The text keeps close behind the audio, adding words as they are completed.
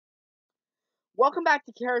Welcome back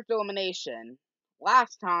to Character Elimination.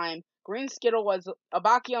 Last time, Green Skittle was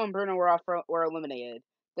Abakio and Bruno were eliminated.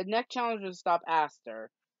 The next challenge was to stop Aster.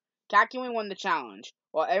 Kakyoin won the challenge,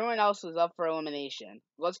 while everyone else was up for elimination.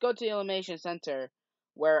 Let's go to the Elimination Center,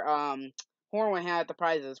 where Horn went hand out the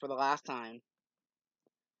prizes for the last time.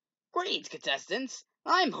 Greetings, contestants.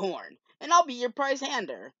 I'm Horn, and I'll be your prize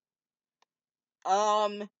hander.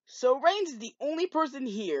 So Reigns is the only person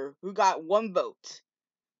here who got 1 vote.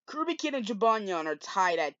 Kirby Kid and Jabonyon are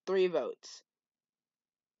tied at 3 votes.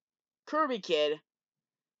 Kirby Kid,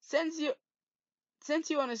 since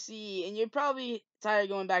you want to see, and you're probably tired of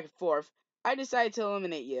going back and forth, I decided to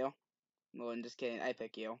eliminate you. Well, I'm just kidding. I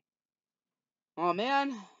pick you. Oh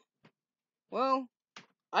man. Well,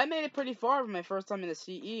 I made it pretty far for my first time in the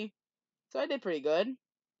CE, so I did pretty good.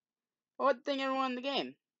 Well, I think everyone in the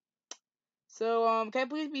game. So, can I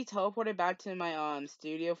please be teleported back to my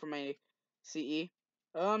studio for my CE?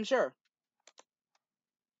 Sure.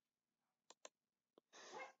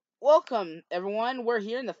 Welcome, everyone. We're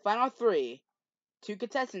here in the final 3. 2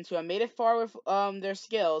 contestants who have made it far with their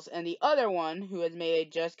skills, and the other one who has made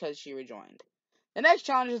it just because she rejoined. The next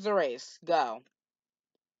challenge is a race. Go.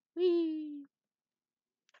 Whee!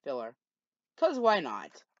 Filler. Because why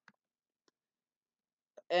not?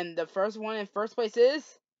 And the first one in first place is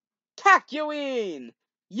Kakyoin!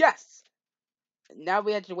 Yes! Now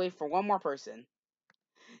we have to wait for one more person.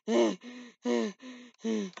 I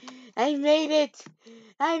made it!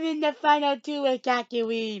 I'm in the final 2 with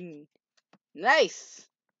Kakyoin! Nice!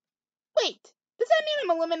 Wait, does that mean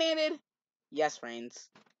I'm eliminated? Yes, Reigns.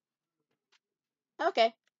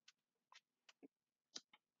 Okay.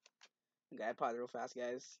 Okay, pause real fast,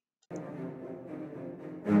 guys.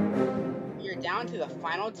 We are down to the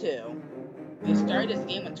final 2. We started this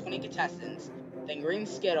game with 20 contestants. Then Green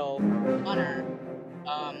Skittle, Hunter,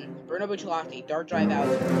 Bruno Bucciolati, Dark Drive Out,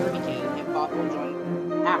 Kirby Kid, and Fossil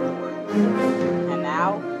joined afterwards. And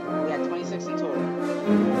now, we have 26 in total,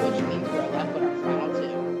 which means we are left with our final 2.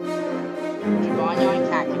 Jabonyon and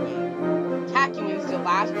Kakyoin. Kakyoin is the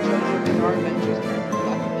last chosen of our adventures character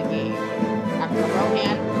left in the game. After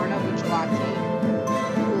Rohan, Bruno Bucciolati,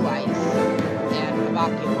 Blue Ice, and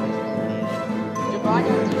Abakio was eliminated.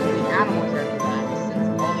 Jabonyon is the only animal character left, since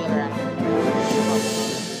all the other animal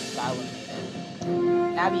characters got eliminated.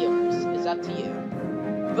 Now viewers, it's up to you.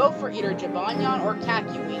 Vote for either Jabonyon or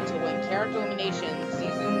Kakyoin to win Character Elimination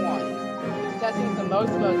Season 1. The contestant with the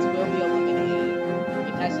most votes will be eliminated. The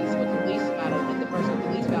contestants with the least amount of the person with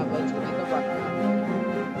the least amount of votes will be the runner-up.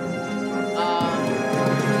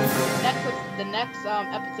 The next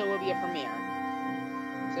episode will be a premiere.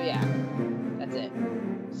 So yeah, that's it.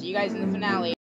 See you guys in the finale.